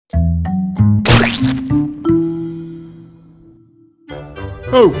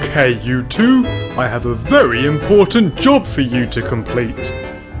Okay, you two, I have a very important job for you to complete.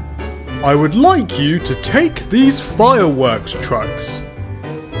 I would like you to take these fireworks trucks.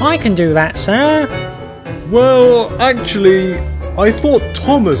 I can do that, sir. Well, actually, I thought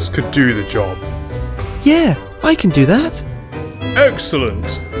Thomas could do the job. Yeah, I can do that.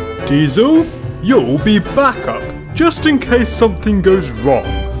 Excellent. Diesel, you'll be backup, just in case something goes wrong.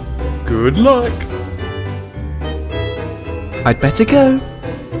 Good luck. I'd better go.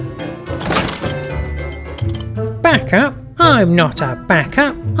 Backup? I'm not a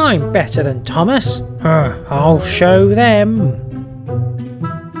backup. I'm better than Thomas. I'll show them.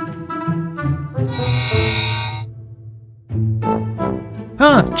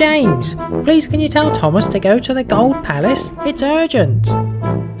 James, please can you tell Thomas to go to the Gold Palace? It's urgent.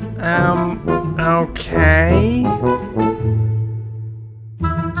 Okay.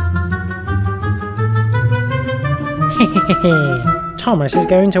 Thomas is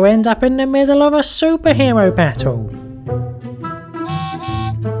going to end up in the middle of a superhero battle.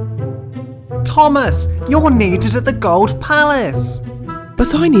 Thomas, you're needed at the Gold Palace.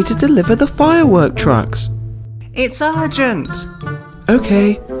 But I need to deliver the firework trucks. It's urgent.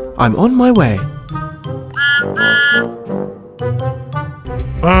 Okay, I'm on my way.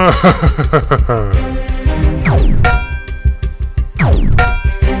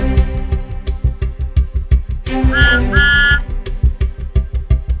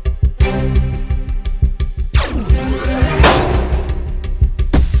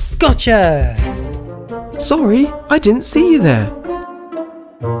 Gotcha! Sorry, I didn't see you there.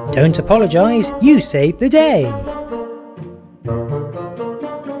 Don't apologise, you saved the day.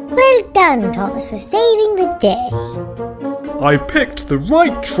 Well done, Thomas, for saving the day. I picked the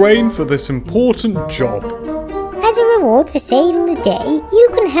right train for this important job. As a reward for saving the day, you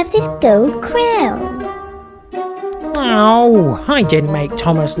can have this gold crown. Oh, I didn't make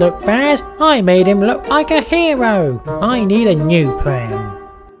Thomas look bad. I made him look like a hero. I need a new plan.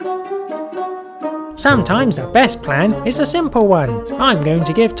 Sometimes the best plan is a simple one. I'm going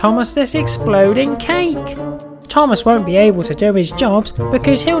to give Thomas this exploding cake. Thomas won't be able to do his jobs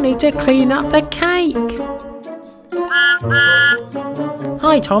because he'll need to clean up the cake.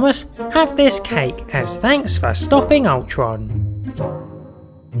 Hi Thomas, have this cake as thanks for stopping Ultron.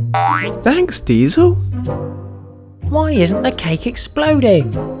 Thanks, Diesel. Why isn't the cake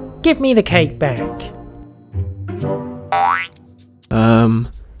exploding? Give me the cake back.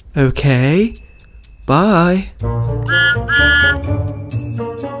 Okay. Bye.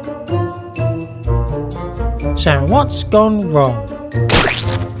 So what's gone wrong?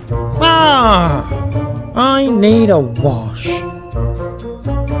 I need a wash.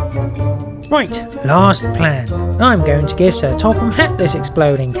 Right, last plan. I'm going to give Sir Topham Hatt this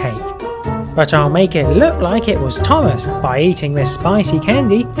exploding cake. But I'll make it look like it was Thomas by eating this spicy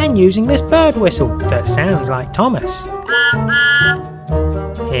candy and using this bird whistle that sounds like Thomas.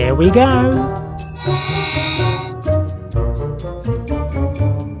 Here we go.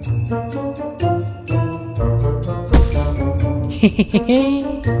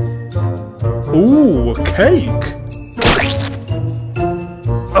 Ooh, a cake!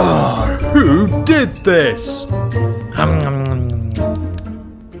 Who did this?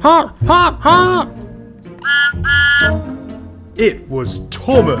 Hot, hot, hot! It was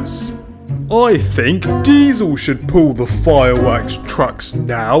Thomas. I think Diesel should pull the fireworks trucks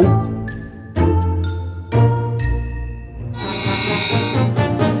now.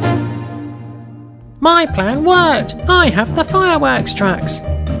 My plan worked! I have the fireworks trucks!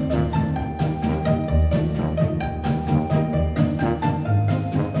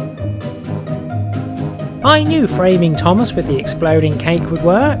 I knew framing Thomas with the exploding cake would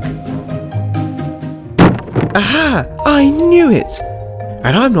work. Aha! I knew it!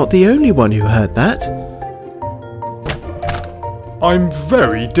 And I'm not the only one who heard that. I'm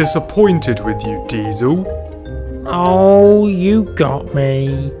very disappointed with you, Diesel. Oh, you got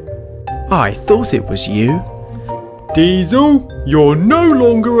me. I thought it was you. Diesel, you're no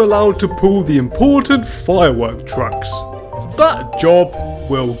longer allowed to pull the important firework trucks. That job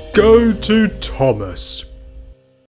will go to Thomas.